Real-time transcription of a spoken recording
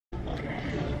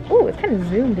Oh, it's kind of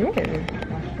zoomed in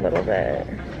a little bit.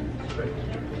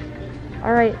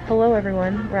 All right, hello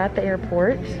everyone. We're at the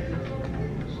airport,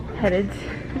 headed.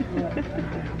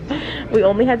 We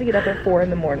only had to get up at 4 in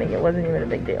the morning. It wasn't even a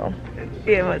big deal.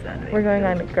 It wasn't. We're going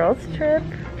on a girls trip,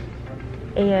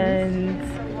 and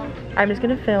I'm just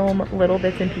gonna film little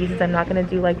bits and pieces. I'm not gonna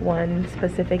do like one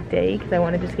specific day because I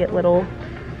want to just get little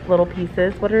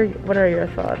pieces. What are your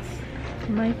thoughts?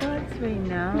 My thoughts right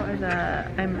now are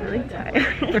that I'm really tired,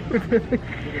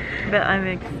 but I'm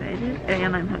excited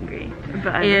and I'm hungry.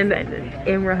 But I'm excited.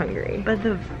 And we're hungry. But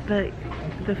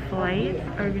the flights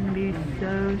are gonna be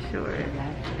so short.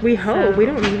 We hope. We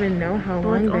don't even know how long.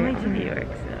 Well, it's only to New York,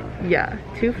 so yeah,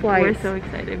 2 flights. We're so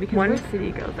excited because we're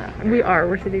city girls at heart. We are.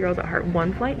 We're city girls at heart.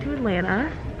 1 flight to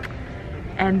Atlanta,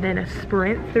 and then a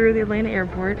sprint through the Atlanta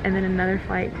airport, and then another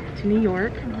flight to New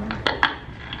York.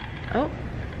 Oh.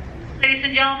 Ladies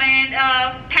and gentlemen,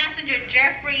 passenger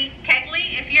Jeffrey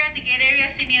Kegley, if you're at the gate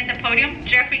area, see me at the podium.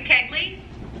 Jeffrey Kegley.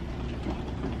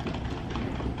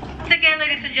 Once again,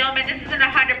 ladies and gentlemen, this is an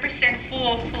 100%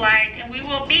 full flight, and we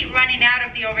will be running out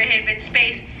of the overhead bin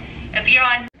space. If you're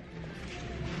on...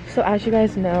 So as you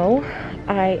guys know,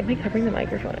 am I covering the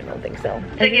microphone? I don't think so.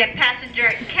 Again, passenger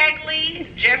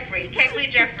Kegley Jeffrey.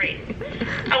 Kegley Jeffrey.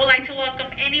 I would like to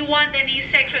welcome anyone that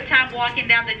needs extra time walking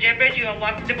down the jet bridge. You are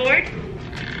welcome to board.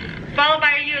 Followed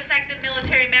by our U.S. active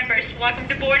military members. Welcome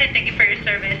to board and thank you for your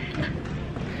service.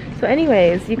 So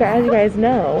anyways, as you guys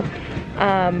know,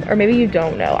 or maybe you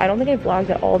don't know, I don't think I vlogged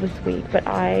at all this week, but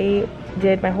I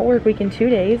did my whole work week in 2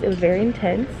 days. It was very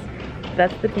intense.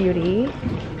 That's the beauty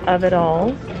of it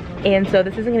all. And so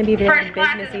this isn't going to be a very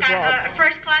businessy vlog.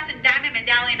 First class and diamond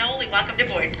medallion only. Welcome to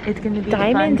board. It's going to be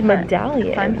diamond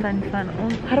medallion. Fun.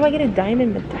 How do I get a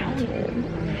diamond medallion?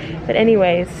 But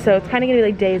anyways, so it's kind of going to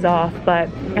be like days off, but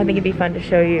I think it'd be fun to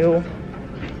show you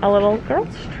a little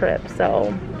girls trip.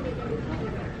 So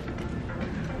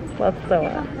let's do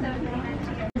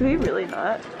it. Do we really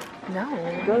not? No.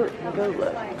 Go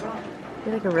look. I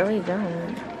feel like I really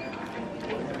don't.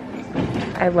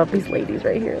 I love these ladies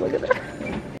right here. Look at them.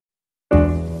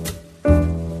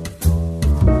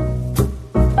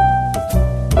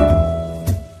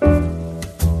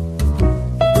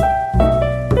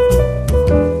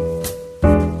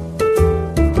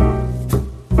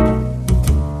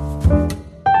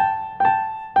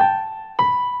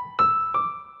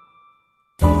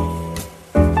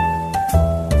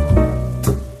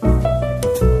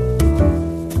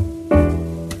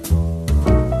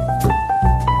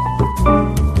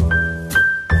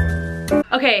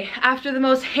 Okay, after the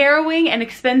most harrowing and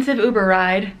expensive Uber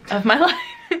ride of my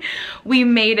life, we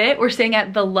made it. We're staying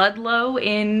at the Ludlow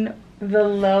in the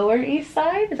Lower East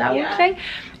Side. Is that what we're saying?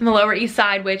 In the Lower East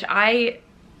Side, which I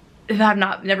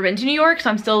have never been to New York, so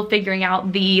I'm still figuring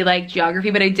out the like geography,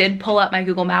 but I did pull up my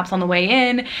Google Maps on the way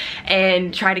in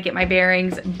and try to get my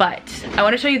bearings. But I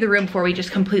want to show you the room before we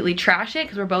just completely trash it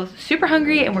because we're both super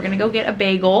hungry and we're gonna go get a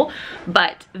bagel.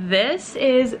 But this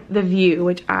is the view,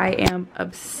 which I am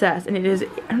obsessed, and it is,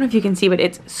 I don't know if you can see, but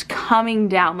it's coming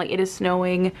down. Like, it is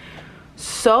snowing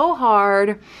so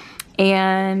hard.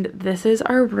 And this is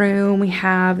our room. We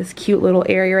have this cute little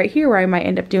area right here where I might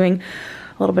end up doing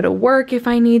a little bit of work if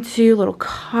I need to, a little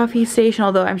coffee station,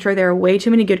 although I'm sure there are way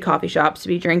too many good coffee shops to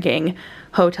be drinking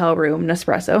hotel room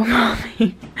Nespresso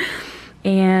coffee.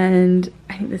 And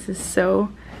I think this is so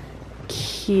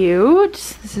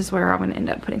cute. This is where I'm gonna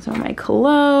end up putting some of my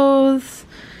clothes.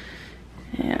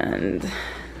 And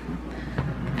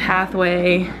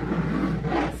pathway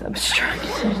is obstructed.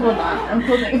 Hold on, I'm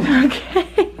holding.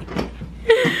 Okay.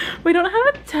 We don't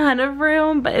have a ton of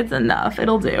room, but it's enough.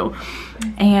 It'll do.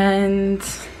 And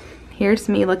here's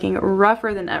me looking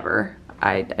rougher than ever,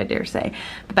 I dare say.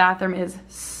 The bathroom is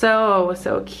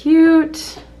so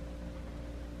cute.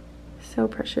 So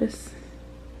precious.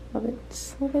 Love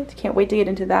it. Love it. Can't wait to get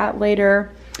into that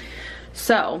later.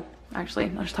 So,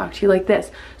 actually, I'll just talk to you like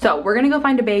this. So, we're gonna go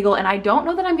find a bagel, and I don't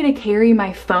know that I'm gonna carry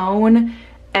my phone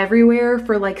everywhere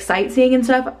for like sightseeing and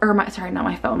stuff, or not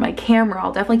my phone, my camera.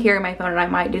 I'll definitely carry my phone and I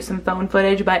might do some phone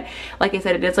footage, but like I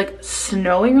said, it is like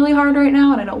snowing really hard right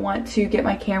now and I don't want to get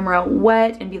my camera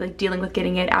wet and be like dealing with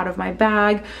getting it out of my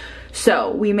bag.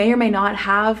 So we may or may not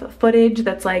have footage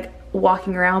that's like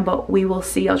walking around, but we will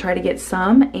see. I'll try to get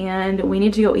some, and we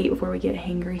need to go eat before we get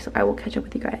hangry, so I will catch up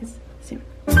with you guys soon.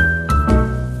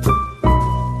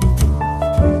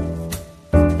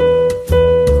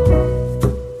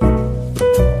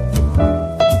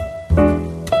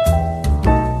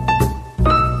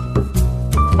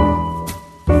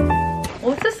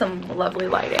 Lovely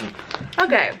lighting.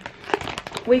 Okay,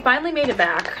 we finally made it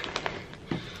back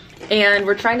and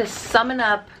we're trying to summon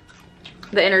up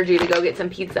the energy to go get some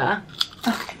pizza.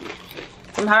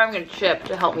 I'm having a chip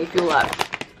to help me fuel up.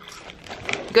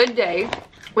 Good day.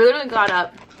 We literally got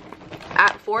up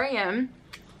at 4 a.m.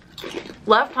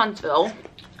 left Huntsville.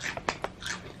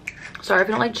 Sorry if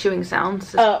you don't like chewing sounds.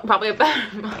 It's probably a bad.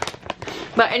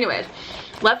 But anyways,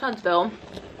 left Huntsville.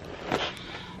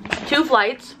 2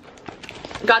 flights.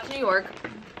 Got to New York.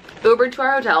 Ubered to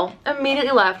our hotel.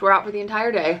 Immediately left. We're out for the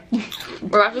entire day.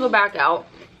 We're about to go back out.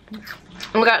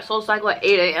 And we got SoulCycle at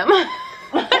 8 a.m.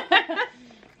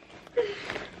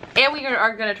 And we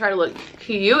are gonna try to look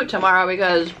cute tomorrow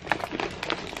because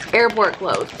airport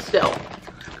closed still.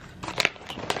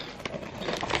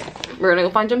 We're gonna go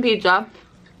find some pizza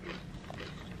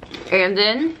and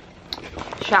then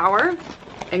shower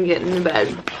and get into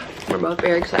bed. We're both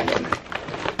very excited.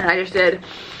 And I just did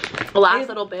the last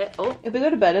little bit. Oh, if we go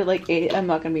to bed at like 8, I'm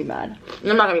not gonna be mad.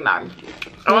 I'm not gonna be mad.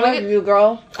 I want to get New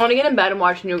Girl. I want to get in bed and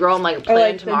watch New Girl and like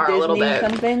play tomorrow a little bit.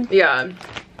 Something. Yeah,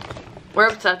 we're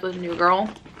obsessed with New Girl.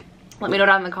 Let me know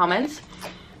down in the comments.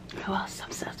 Who else is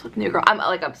obsessed with New Girl? I'm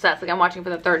like obsessed. Like I'm watching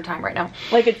for the 3rd time right now.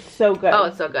 Like it's so good. Oh,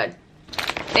 it's so good.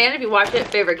 And if you watch it,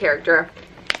 favorite character.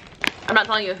 I'm not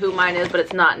telling you who mine is, but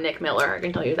it's not Nick Miller. I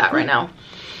can tell you that right now.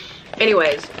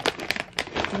 Anyways,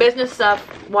 business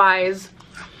stuff wise,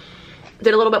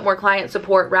 did a little bit more client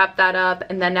support, wrapped that up,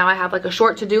 and then now I have like a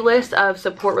short to-do list of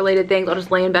support related things. I'll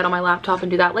just lay in bed on my laptop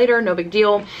and do that later, no big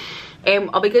deal, and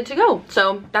I'll be good to go.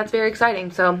 So that's very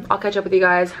exciting. So I'll catch up with you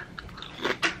guys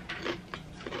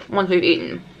once we've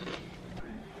eaten.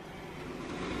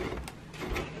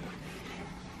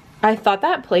 I thought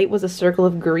that plate was a circle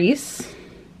of grease.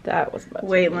 That was much.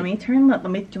 Wait, let me turn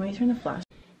the flash.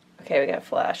 Okay, we got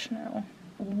flash now.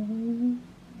 Ooh.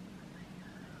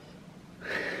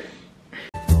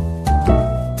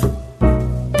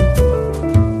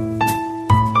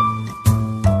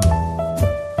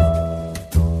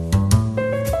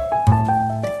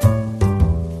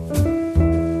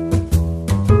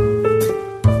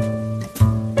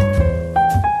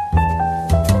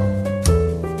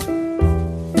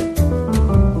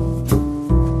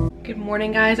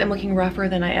 Morning guys, I'm looking rougher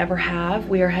than I ever have.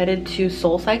 We are headed to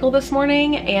SoulCycle this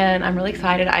morning and I'm really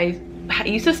excited. I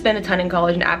used to spin a ton in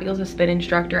college and Abigail's a spin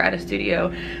instructor at a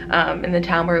studio in the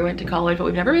town where we went to college, but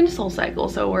we've never been to SoulCycle,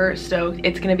 so we're stoked.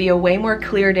 It's gonna be a way more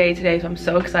clear day today, so I'm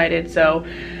so excited. So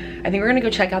I think we're gonna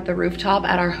go check out the rooftop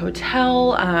at our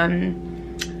hotel,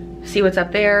 see what's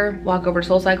up there, walk over to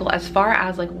SoulCycle. As far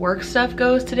as like work stuff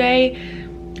goes today,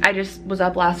 I just was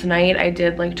up last night. I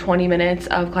did like 20 minutes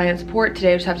of client support.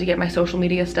 Today I just have to get my social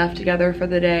media stuff together for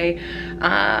the day.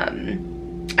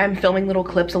 I'm filming little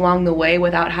clips along the way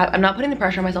without I'm not putting the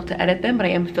pressure on myself to edit them, but I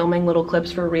am filming little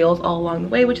clips for reels all along the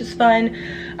way, which is fun.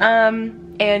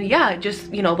 And yeah,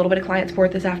 just, you know, a little bit of client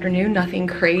support this afternoon, nothing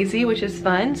crazy, which is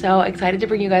fun. So excited to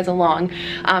bring you guys along.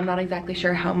 I'm not exactly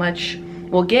sure how much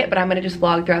we'll get, but I'm gonna just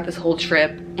vlog throughout this whole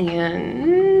trip.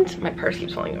 And my purse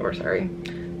keeps falling over, sorry.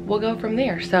 We'll go from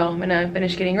there. So I'm gonna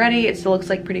finish getting ready. It still looks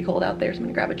like pretty cold out there, so I'm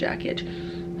gonna grab a jacket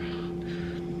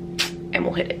and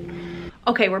we'll hit it.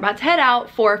 Okay, we're about to head out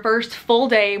for our first full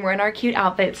day. We're in our cute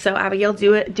outfits. So Abigail,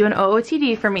 do an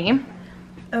OOTD for me.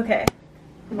 Okay,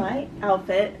 my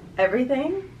outfit,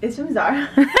 everything is from Zara.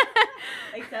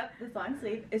 Except this long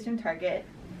sleeve is from Target.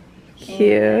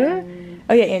 Cute.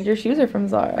 Oh yeah, and your shoes are from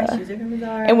Zara. My shoes are from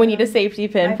Zara. And we need a safety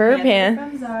pin for her pants.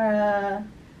 From Zara.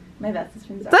 My vest is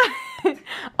from Zara.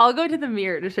 I'll go to the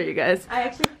mirror to show you guys. I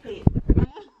actually hate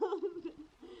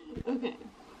Okay.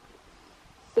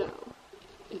 So,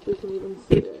 if we can even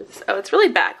see this. Oh, it's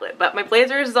really backlit, but my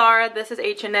blazer is Zara. This is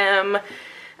H&M.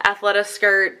 Athleta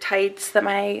skirt, tights that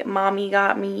my mommy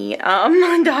got me.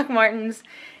 Doc Martens.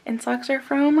 And socks are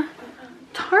from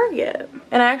Target.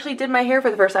 And I actually did my hair for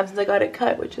the first time since I got it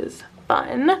cut, which is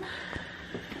fun.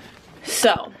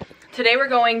 So, today we're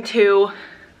going to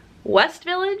West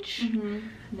Village,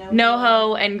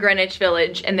 NoHo, and Greenwich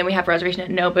Village, and then we have a reservation at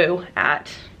Nobu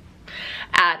at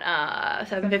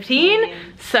 7:15.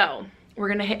 So we're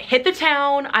gonna hit the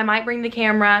town. I might bring the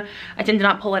camera. I tend to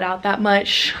not pull it out that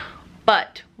much,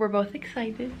 but we're both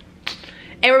excited.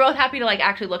 And we're both happy to like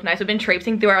actually look nice. We've been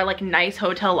traipsing through our like nice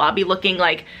hotel lobby looking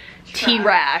like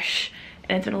T-rash,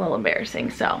 and it's been a little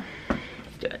embarrassing, so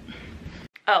let's do it.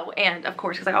 Oh, and of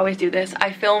course, because I always do this,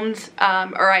 I filmed,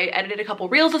 or I edited a couple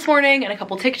reels this morning and a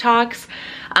couple TikToks.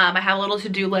 I have a little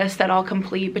to-do list that I'll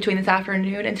complete between this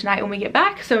afternoon and tonight when we get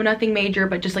back. So nothing major,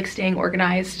 but just like staying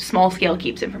organized. Small scale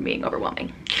keeps it from being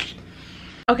overwhelming.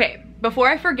 Okay, before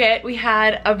I forget, we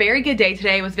had a very good day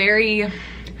today. It was very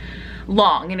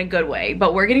long in a good way,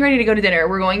 but we're getting ready to go to dinner.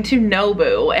 We're going to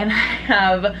Nobu, and I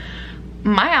have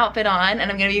my outfit on,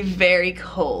 and I'm gonna be very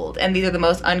cold, and these are the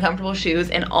most uncomfortable shoes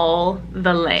in all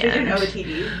the land. Should we do an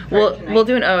OOTD? We'll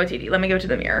do an OOTD. Let me go to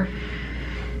the mirror.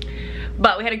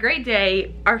 But we had a great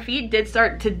day. Our feet did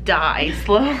start to die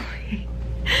slowly.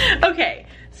 Okay,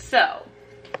 so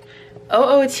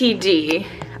OOTD,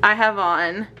 I have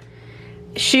on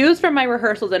shoes from my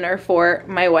rehearsal dinner for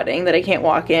my wedding that I can't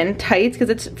walk in, tights because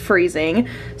it's freezing,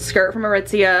 skirt from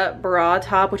Aritzia, bra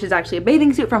top, which is actually a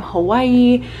bathing suit from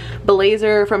Hawaii,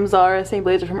 blazer from Zara, same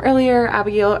blazer from earlier.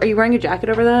 Abigail, are you wearing a jacket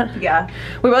over that? Yeah.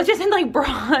 We both just in like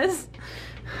bras.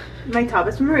 My top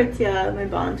is from Aritzia, my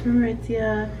bottom's from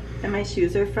Aritzia, and my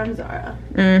shoes are from Zara.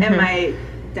 And my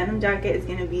denim jacket is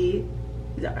gonna be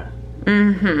Zara.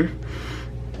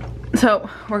 So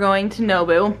we're going to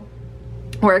Nobu.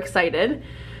 We're excited.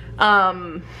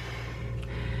 And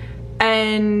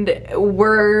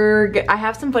I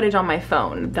have some footage on my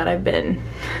phone that I've been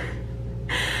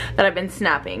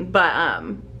snapping, but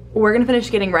we're gonna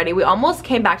finish getting ready. We almost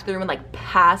came back to the room and like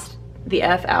passed the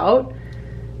F out.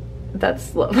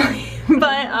 That's lovely.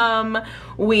 But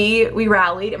we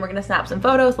rallied and we're gonna snap some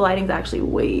photos. The lighting's actually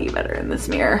way better in this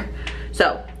mirror.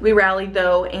 So we rallied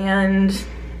though, and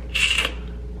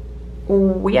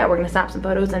yeah, we're gonna snap some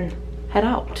photos and head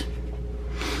out.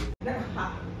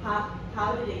 How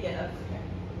did it get up here?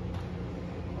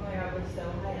 Oh my god, we're so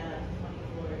high up, 20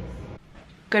 floors.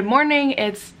 Good morning,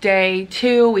 it's day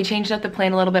 2. We changed up the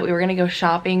plan a little bit. We were gonna go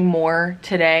shopping more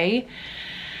today,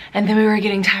 and then we were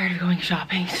getting tired of going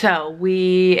shopping. So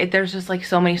there's just like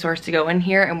so many stores to go in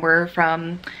here, and we're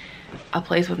from a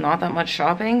place with not that much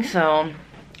shopping, so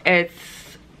it's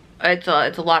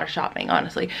a lot of shopping,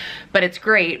 honestly, but it's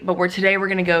great. But today we're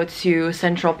gonna go to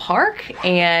Central Park,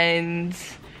 and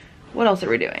what else are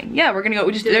we doing? Yeah, we're gonna go,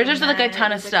 there's just like a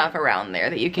ton of stuff around there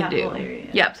that you can do.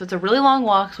 Yep, so it's a really long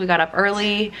walk, so we got up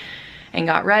early and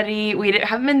got ready. We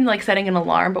haven't been like setting an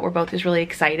alarm, but we're both just really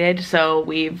excited, so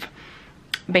we've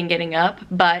been getting up.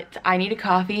 But I need a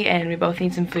coffee and we both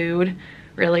need some food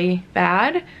really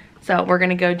bad. So we're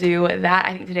gonna go do that.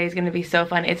 I think today's gonna be so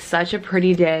fun. It's such a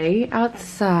pretty day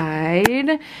outside,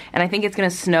 and I think it's gonna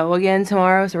snow again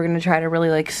tomorrow, so we're gonna try to really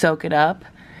like soak it up.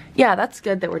 Yeah, that's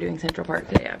good that we're doing Central Park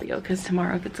today, Abigail, because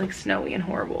tomorrow if it's like snowy and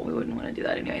horrible, we wouldn't want to do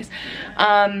that anyways.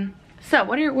 So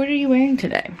what are you wearing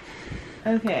today?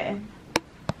 Okay.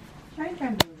 Try to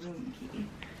find the room key.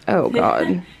 Oh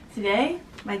god. Today,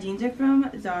 my jeans are from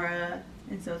Zara,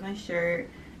 and so is my shirt.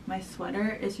 My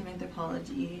sweater is from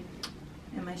Anthropologie.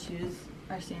 And my shoes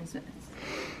are Stan Smith's.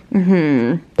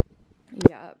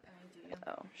 Yep.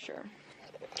 Oh, sure.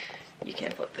 You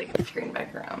can't flip the screen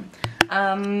back around.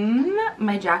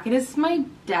 My jacket is my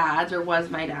dad's, or was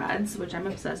my dad's, which I'm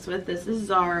obsessed with. This is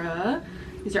Zara.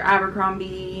 These are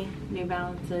Abercrombie, New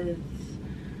Balances.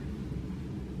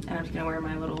 And I'm just gonna wear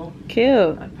my little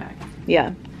cute backpack.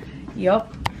 Yeah.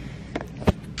 Yup.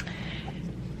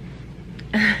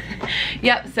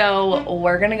 Yep, so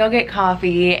we're gonna go get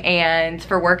coffee, and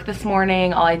for work this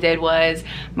morning all I did was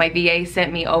my VA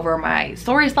sent me over my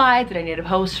story slides that I need to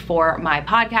post for my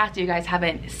podcast. If you guys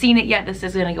haven't seen it yet, this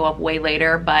is gonna go up way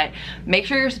later, but make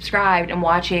sure you're subscribed and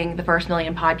watching the First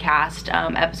Million podcast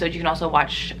episode. You can also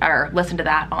watch or listen to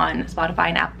that on Spotify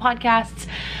and Apple Podcasts.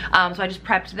 So I just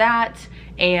prepped that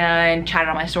and chatted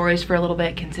on my stories for a little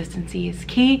bit. Consistency is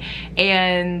key,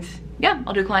 and yeah,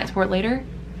 I'll do client support later.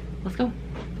 Let's go.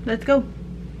 Let's go.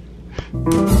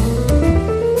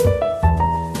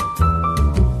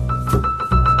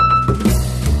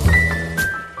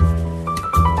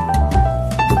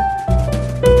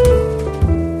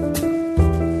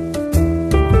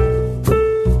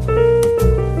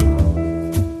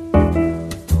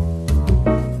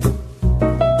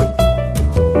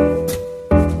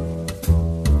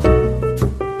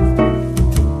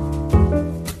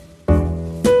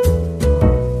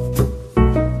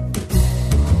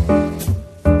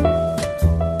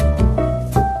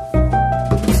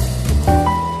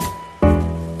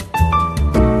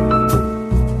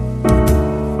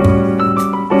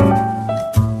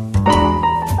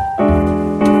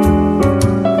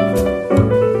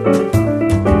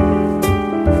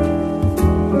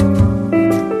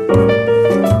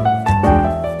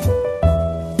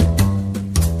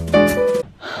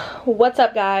 What's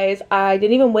up, guys? I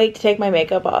didn't even wait to take my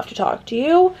makeup off to talk to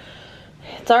you.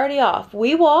 It's already off.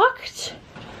 We walked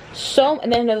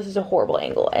and then I know this is a horrible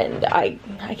angle, and I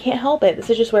can't help it. This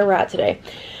is just where we're at today.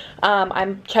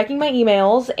 I'm checking my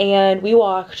emails, and we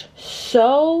walked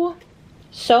so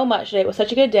much today. It was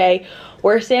such a good day.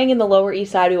 We're staying in the Lower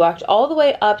East Side. We walked all the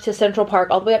way up to Central Park,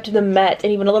 all the way up to the Met,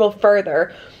 and even a little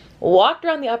further. walked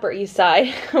around the Upper East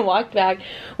Side, walked back.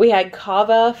 We had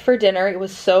kava for dinner. It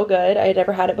was so good. I had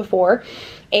never had it before.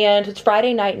 And it's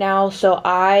Friday night now, so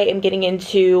I am getting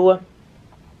into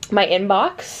my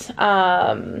inbox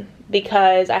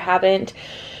because I haven't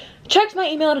checked my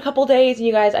email in a couple days. And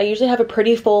you guys, I usually have a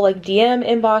pretty full like DM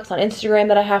inbox on Instagram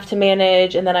that I have to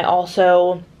manage, and then I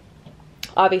also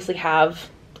obviously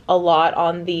have a lot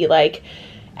on the like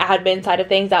admin side of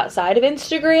things outside of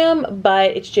Instagram,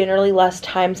 but it's generally less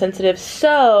time sensitive.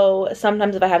 So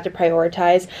sometimes if I have to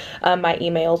prioritize, my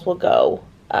emails will go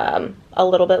a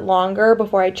little bit longer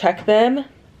before I check them.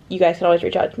 You guys can always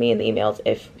reach out to me in the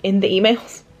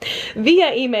emails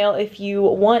via email if you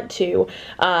want to,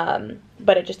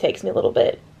 but it just takes me a little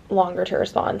bit longer to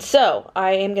respond. So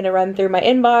I am going to run through my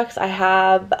inbox. I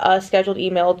have a scheduled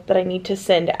email that I need to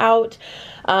send out.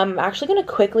 I'm actually going to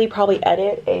quickly probably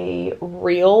edit a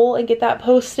reel and get that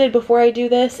posted before I do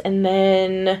this, and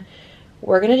then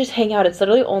we're going to just hang out. It's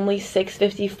literally only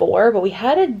 6:54, but we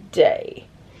had a day.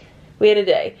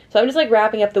 So I'm just like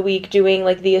wrapping up the week doing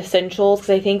like the essentials, because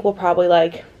I think we'll probably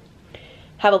like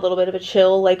have a little bit of a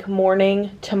chill like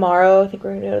morning tomorrow. I think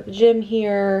we're gonna go to the gym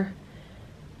here,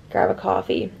 grab a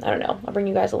coffee. I don't know, I'll bring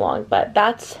you guys along, but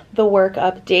that's the work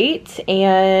update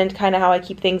and kind of how I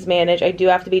keep things managed. I do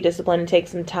have to be disciplined and take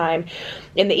some time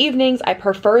in the evenings. I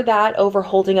prefer that over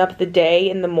holding up the day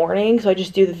in the morning, so I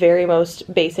just do the very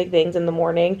most basic things in the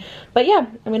morning. But yeah,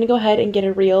 I'm gonna go ahead and get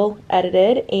a reel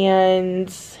edited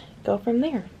and go from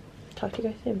there. Talk to you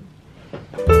guys soon.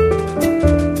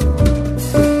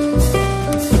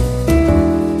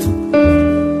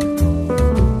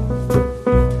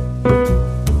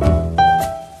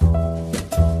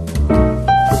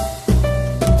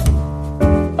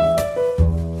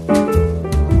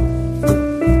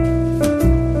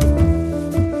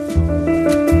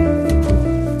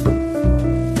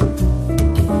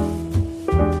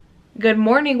 Good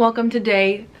morning, welcome to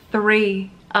day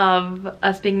 3 of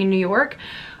us being in New York.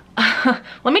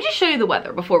 Let me just show you the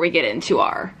weather before we get into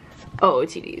our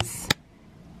OOTDs.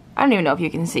 I don't even know if you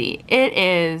can see. It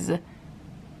is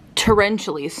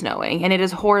torrentially snowing and it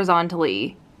is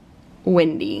horizontally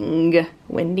windy.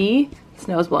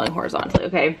 Snow is blowing horizontally,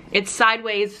 okay? It's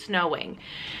sideways snowing.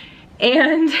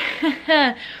 And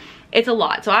it's a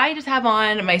lot. So I just have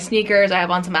on my sneakers. I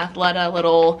have on some Athleta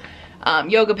little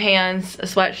yoga pants, a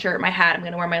sweatshirt, my hat. I'm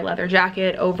gonna wear my leather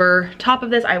jacket over top of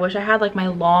this. I wish I had like my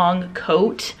long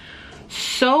coat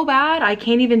so bad. I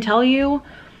can't even tell you.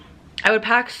 I would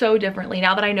pack so differently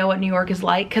now that I know what New York is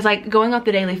like, because like going off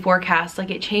the daily forecast,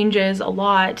 like it changes a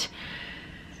lot.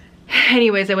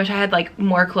 Anyways, I wish I had like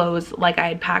more clothes like I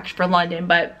had packed for London.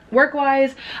 But work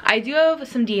wise, I do have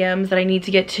some DMs that I need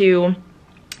to get to,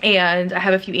 and I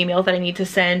have a few emails that I need to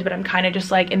send, but I'm kind of just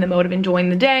like in the mode of enjoying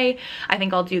the day. I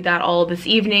think I'll do that all this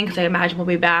evening because I imagine we'll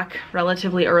be back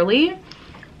relatively early,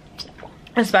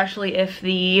 especially if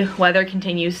the weather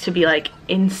continues to be like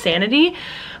insanity.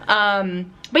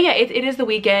 But yeah, it is the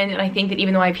weekend, and I think that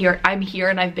even though I'm here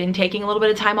and I've been taking a little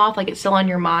bit of time off, like it's still on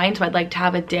your mind. So I'd like to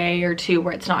have a day or two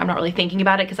where I'm not really thinking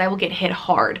about it, because I will get hit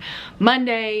hard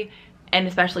Monday and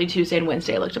especially Tuesday and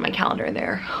Wednesday. I looked at my calendar and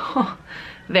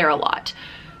they're a lot.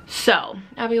 So,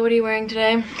 Abby, what are you wearing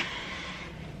today?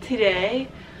 Today,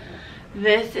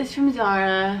 this is from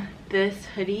Zara. This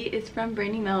hoodie is from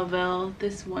Brandy Melville.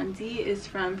 This onesie is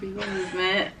from People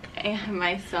Movement. And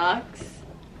my socks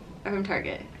are from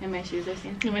Target. And my shoes are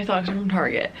Stanley. And my socks are from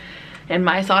Target. And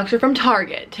my socks are from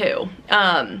Target too.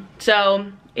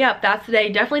 So yeah, that's the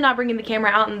day. Definitely not bringing the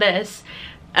camera out in this.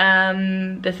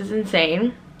 This is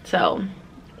insane. So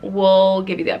we'll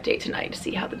give you the update tonight to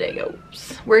see how the day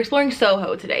goes. We're exploring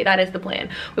Soho today. That is the plan.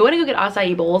 We want to go get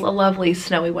acai bowls, a lovely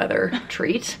snowy weather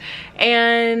treat,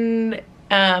 and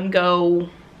go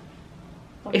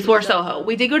explore Soho.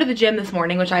 We did go to the gym this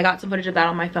morning, which I got some footage of that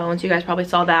on my phone, so you guys probably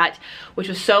saw that, which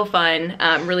was so fun.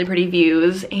 Really pretty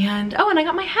views. And oh, and I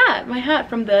got my hat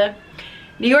from the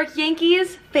New York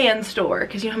Yankees fan store,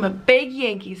 because you know I'm a big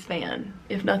Yankees fan,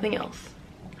 if nothing else.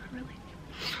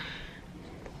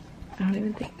 I don't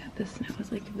even think that the snow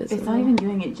is like visible. It's not even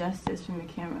doing it justice from the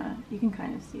camera. You can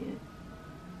kind of see it.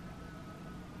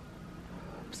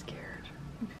 I'm scared.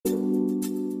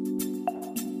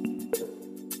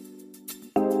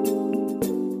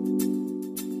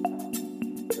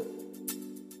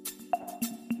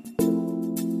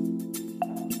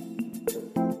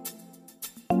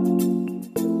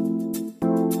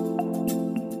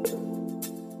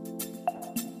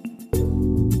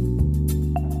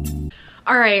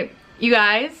 All right, you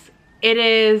guys, it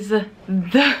is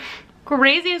the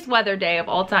craziest weather day of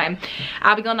all time.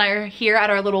 Abigail and I are here at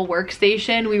our little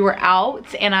workstation. We were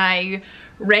out and I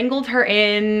wrangled her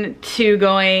in to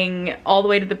going all the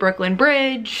way to the Brooklyn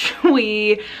Bridge.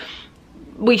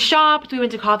 We shopped, we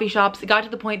went to coffee shops. It got to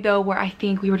the point though where I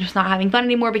think we were just not having fun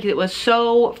anymore because it was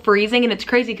so freezing, and it's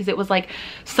crazy because it was like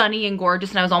sunny and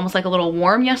gorgeous and I was almost like a little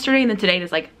warm yesterday, and then today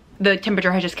it's like the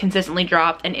temperature has just consistently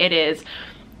dropped and it is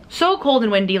so cold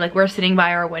and windy. Like we're sitting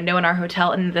by our window in our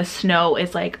hotel and the snow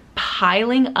is like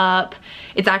piling up.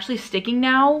 It's actually sticking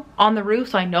now on the roof,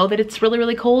 so I know that it's really,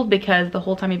 really cold because the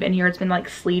whole time we've been here it's been like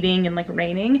sleeting and like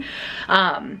raining.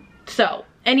 So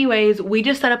anyways, we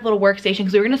just set up a little workstation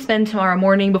because we were going to spend tomorrow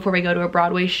morning before we go to a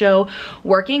Broadway show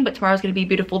working, but tomorrow's going to be a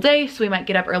beautiful day, so we might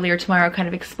get up earlier tomorrow, kind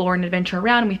of explore and adventure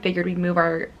around. We figured we'd move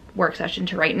our work session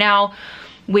to right now.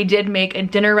 We did make a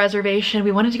dinner reservation.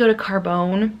 We wanted to go to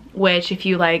Carbone, which if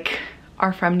you like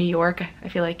are from New York, I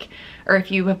feel like, or if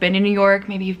you have been in New York,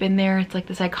 maybe you've been there. It's like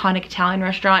this iconic Italian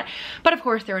restaurant, but of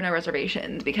course there were no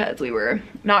reservations because we were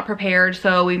not prepared.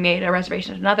 So we made a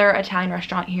reservation at another Italian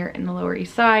restaurant here in the Lower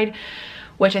East Side,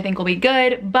 which I think will be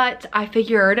good. But I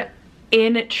figured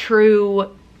in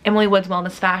true Emily Woods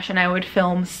Wellness fashion, I would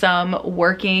film some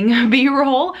working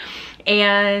B-roll,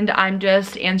 and I'm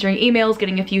just answering emails,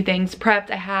 getting a few things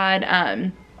prepped. I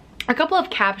had a couple of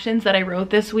captions that I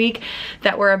wrote this week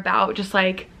that were about just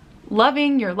like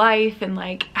loving your life and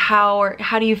like how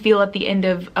do you feel at the end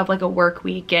of like a work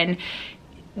week, and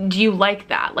do you like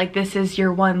that? Like this is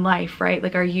your one life, right?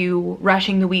 Like are you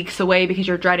rushing the weeks away because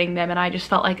you're dreading them? And I just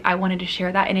felt like I wanted to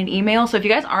share that in an email. So if you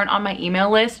guys aren't on my email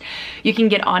list, you can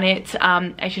get on it.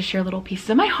 I just share little pieces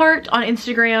of my heart on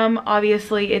Instagram.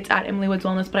 Obviously it's at Emily Woods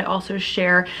Wellness, but I also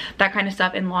share that kind of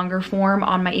stuff in longer form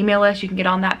on my email list. You can get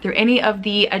on that through any of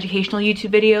the educational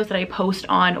YouTube videos that I post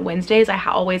on Wednesdays. I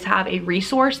always have a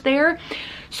resource there.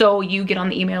 So you get on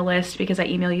the email list because I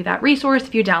email you that resource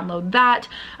if you download that.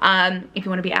 If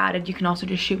you want to be added, you can also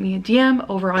just shoot me a DM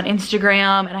over on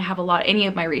Instagram, and I have any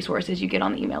of my resources, you get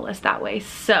on the email list that way.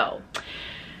 So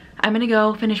I'm gonna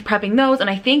go finish prepping those, and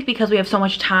I think because we have so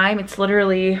much time, it's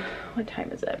literally, what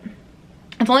time is it?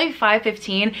 It's only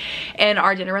 5:15 and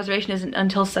our dinner reservation isn't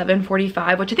until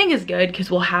 7:45, which I think is good because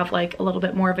we'll have like a little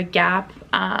bit more of a gap.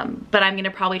 But I'm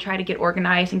gonna probably try to get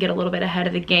organized and get a little bit ahead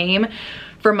of the game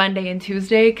for Monday and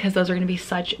Tuesday because those are gonna be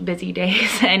such busy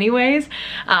days anyways,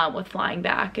 with flying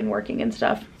back and working and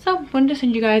stuff. So I wanted to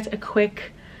send you guys a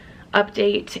quick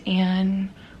update, and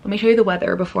let me show you the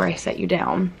weather before I set you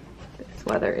down. This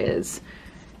weather is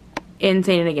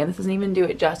insane, and again, this doesn't even do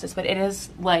it justice, but it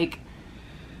is like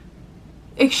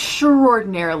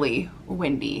extraordinarily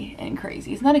windy and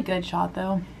crazy. Isn't that a good shot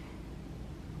though?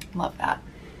 Love that.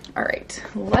 All right,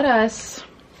 let's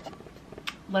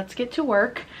get to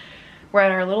work. We're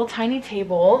at our little tiny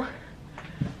table,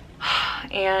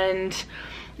 and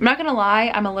I'm not gonna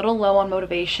lie, I'm a little low on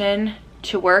motivation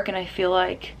to work, and I feel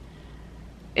like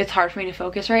it's hard for me to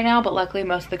focus right now, but luckily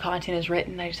most of the content is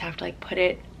written. I just have to like put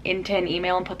it into an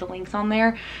email and put the links on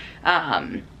there.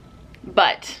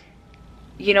 But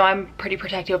you know, I'm pretty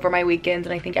protective over my weekends,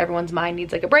 and I think everyone's mind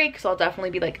needs like a break, so I'll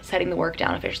definitely be like setting the work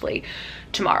down officially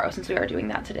tomorrow since we are doing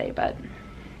that today. But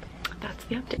that's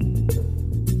the update.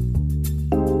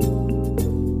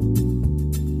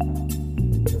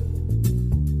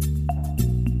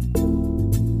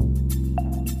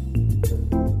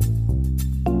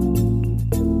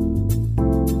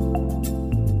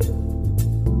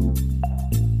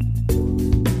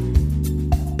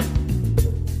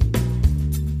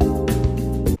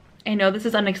 I know this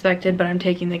is unexpected, but I'm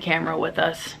taking the camera with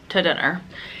us to dinner,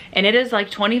 and it is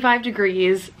like 25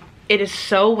 degrees. It is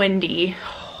so windy,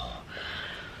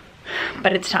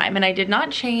 but it's time, and I did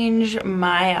not change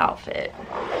my outfit,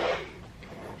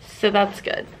 so that's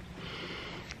good.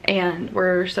 And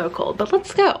we're so cold, but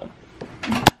let's go.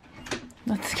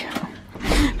 Let's go.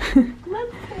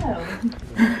 Let's go.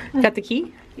 Got the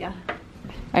key? Yeah.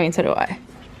 I mean, so do I.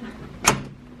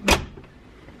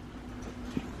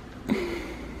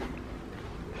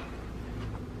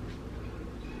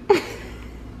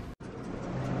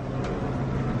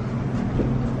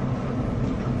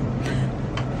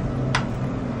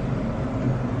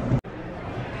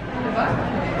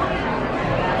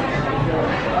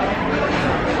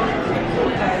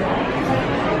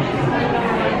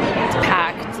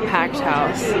 Packed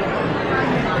house.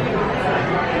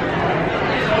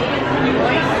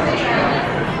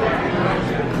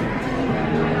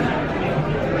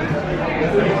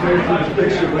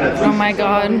 Oh my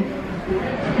god.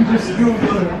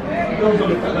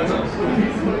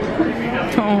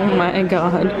 Oh my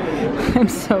god. I'm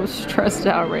so stressed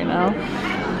out right now.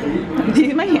 Do you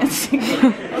see my hands?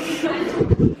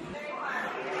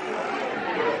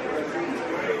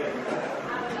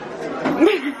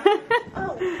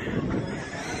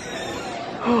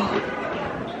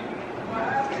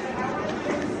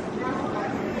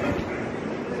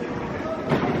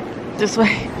 This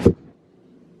way.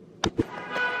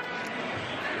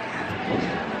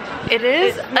 It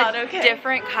is a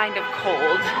different kind of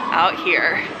cold out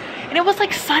here. And it was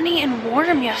like sunny and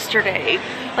warm yesterday.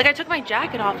 Like I took my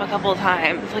jacket off a couple of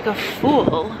times, like a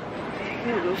fool.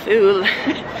 Fool.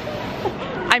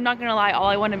 I'm not gonna lie, all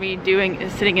I want to be doing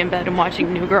is sitting in bed and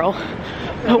watching New Girl.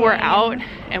 But we're out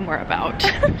and we're about.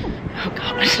 Oh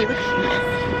gosh.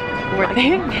 Were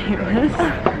they famous?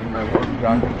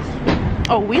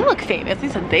 Oh, we look famous. They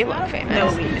said they look famous. No,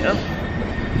 we do.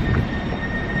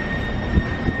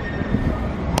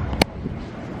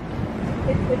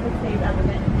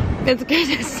 It's good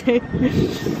to see.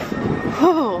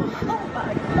 Oh. Oh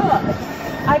my god.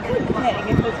 I could hang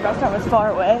if this restaurant was far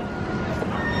away.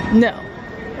 No.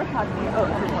 We're talking. Oh,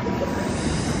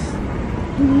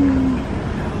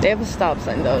 They have a stop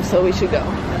sign though, so we should go.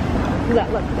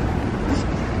 that looks good.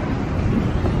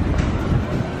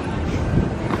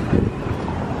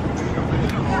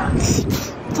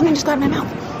 Something just got in my mouth.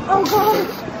 Oh god.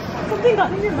 Something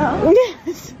got in your mouth?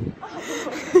 Yes.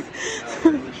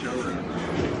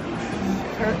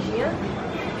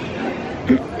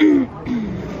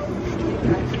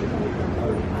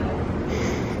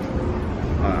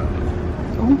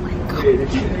 Oh my god.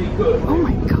 Oh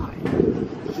my god.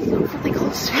 He's really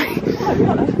close to me. Oh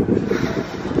my god.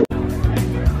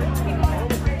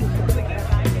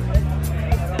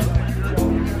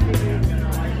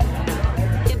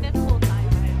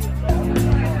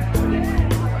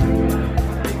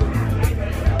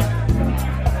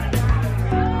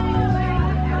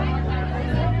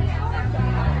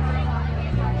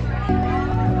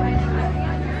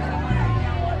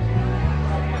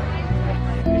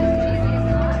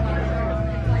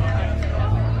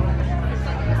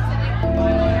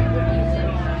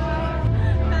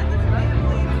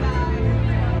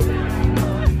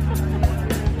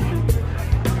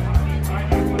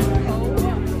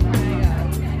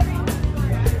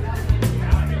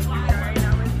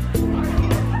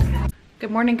 Good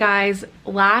morning, guys.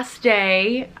 Last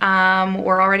day.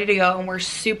 We're all ready to go and we're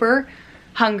super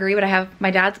hungry, but I have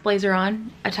my dad's blazer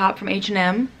on, a top from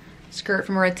H&M, skirt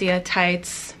from Aritzia,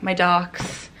 tights, my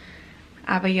Docs,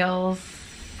 Abigail's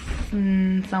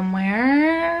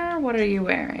somewhere. What are you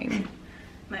wearing?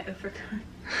 My overcoat.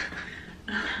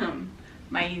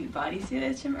 My bodysuit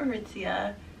is from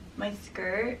Aritzia. My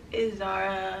skirt is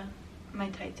Zara. My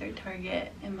tights are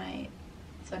Target, and my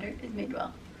sweater is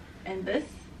Madewell. And this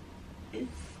is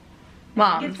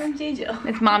Mom's. It's from Jeju.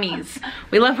 It's mommy's.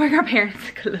 We love wearing our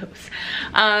parents' clothes.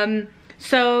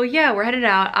 So yeah, we're headed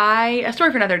out. A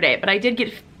story for another day, but I did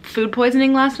get food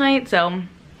poisoning last night, so,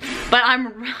 but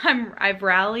I've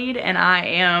rallied and I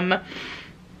am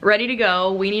ready to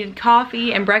go. We needed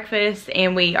coffee and breakfast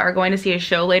and we are going to see a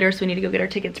show later, so we need to go get our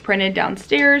tickets printed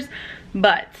downstairs,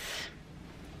 but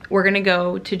we're gonna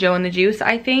go to Joe and the Juice,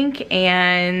 I think,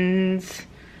 and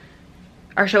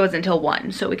our show is until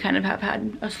 1, so we kind of have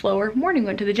had a slower morning.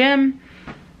 Went to the gym.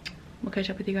 We'll catch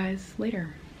up with you guys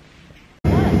later.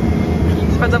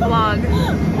 For the vlog.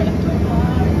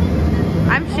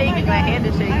 I'm shaking, my hand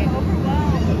is shaking.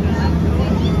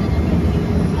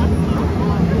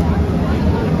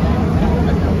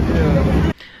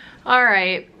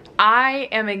 Alright, I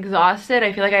am exhausted.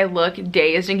 I feel like I look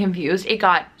dazed and confused. It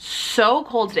got so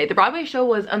cold today. The Broadway show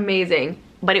was amazing,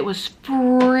 but it was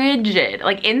frigid.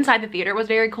 Like inside the theater it was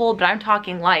very cold, but I'm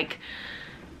talking like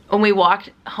when we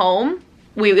walked home,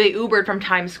 we Ubered from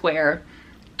Times Square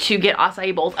to get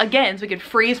acai bowls again so we could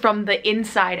freeze from the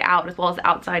inside out as well as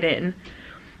outside in.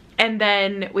 And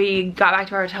then we got back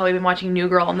to our hotel. We've been watching New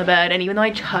Girl on the bed, and even though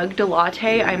I chugged a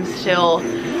latte, I'm still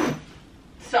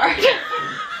sorry.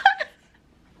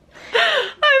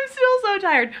 I'm still so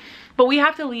tired. But we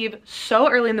have to leave so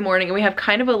early in the morning and we have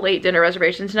kind of a late dinner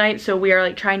reservation tonight, so we are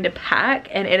like trying to pack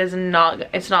and it's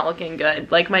not looking good.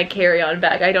 Like my carry-on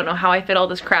bag, I don't know how I fit all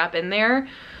this crap in there,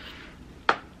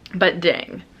 but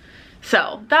dang.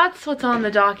 So that's what's on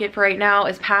the docket for right now,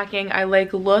 is packing. I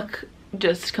like look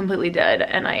just completely dead,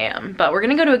 and I am, but we're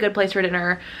gonna go to a good place for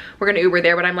dinner. We're gonna Uber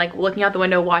there, but I'm like looking out the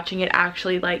window watching it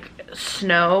actually like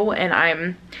snow,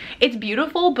 and it's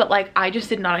beautiful, but like I just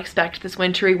did not expect this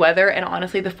wintry weather, and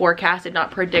honestly the forecast did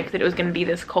not predict that it was gonna be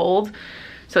this cold,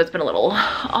 so it's been a little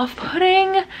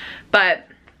off-putting. But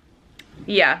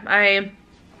yeah, I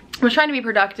was trying to be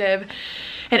productive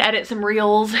and edit some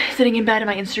reels sitting in bed, and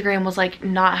my Instagram was like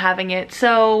not having it,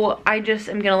 so I just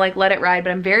am gonna like let it ride.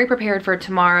 But I'm very prepared for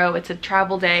tomorrow. It's a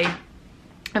travel day.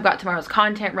 I've got tomorrow's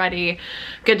content ready,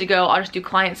 good to go. I'll just do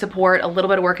client support, a little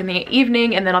bit of work in the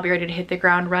evening, and then I'll be ready to hit the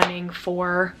ground running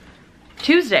for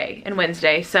Tuesday and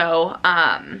Wednesday. So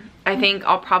I think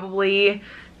I'll probably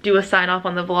do a sign off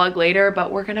on the vlog later,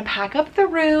 but we're gonna pack up the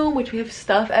room, which we have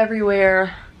stuff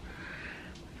everywhere,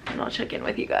 and I'll check in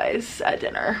with you guys at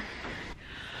dinner.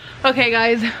 Okay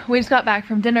guys, we just got back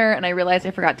from dinner and I realized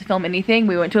I forgot to film anything.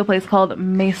 We went to a place called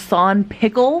Maison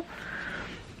Pickle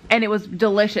and it was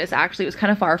delicious. Actually, it was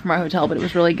kind of far from our hotel, but it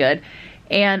was really good.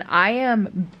 And I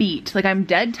am beat, like I'm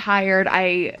dead tired.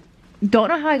 I don't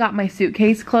know how I got my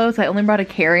suitcase closed. I only brought a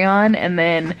carry-on, and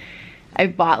then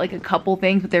I've bought like a couple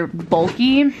things, but they're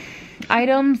bulky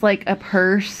items, like a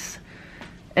purse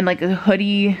and like a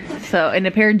hoodie, so, and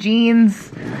a pair of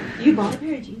jeans. You bought a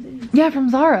pair of jeans? Yeah, from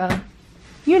Zara.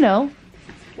 You know.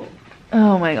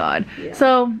 Oh my god. Yeah.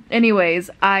 So anyways,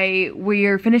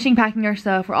 we're finishing packing our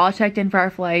stuff. We're all checked in for our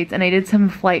flights, and I did some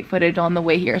flight footage on the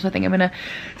way here, so I think I'm gonna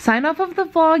sign off of the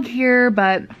vlog here.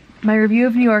 But my review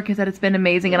of New York is that it's been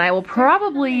amazing, and I'll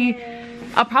probably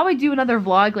do another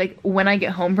vlog like when I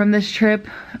get home from this trip,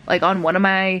 like on one of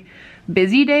my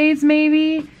busy days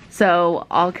maybe. So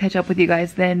I'll catch up with you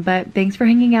guys then, but thanks for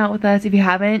hanging out with us. If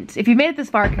you've made it this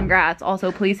far, congrats.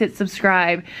 Also, please hit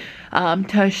subscribe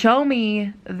to show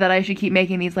me that I should keep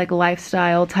making these like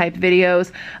lifestyle type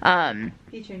videos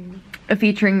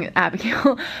featuring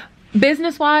Abigail.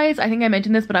 Business wise, I think I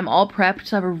mentioned this, but I'm all prepped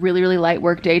to have a really light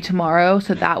work day tomorrow,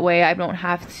 so that way I don't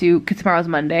have to, because tomorrow's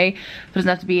Monday, so it doesn't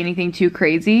have to be anything too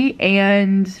crazy.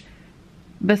 And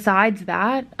besides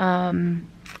that,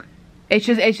 it's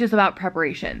just about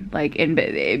preparation, like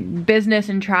in business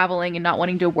and traveling and not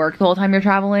wanting to work the whole time you're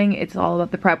traveling. It's all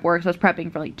about the prep work. So I was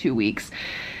prepping for like 2 weeks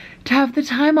to have the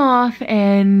time off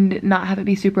and not have it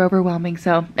be super overwhelming.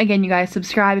 So again, you guys,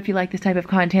 subscribe if you like this type of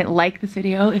content, like this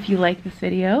video if you like this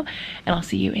video, and I'll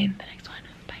see you in the next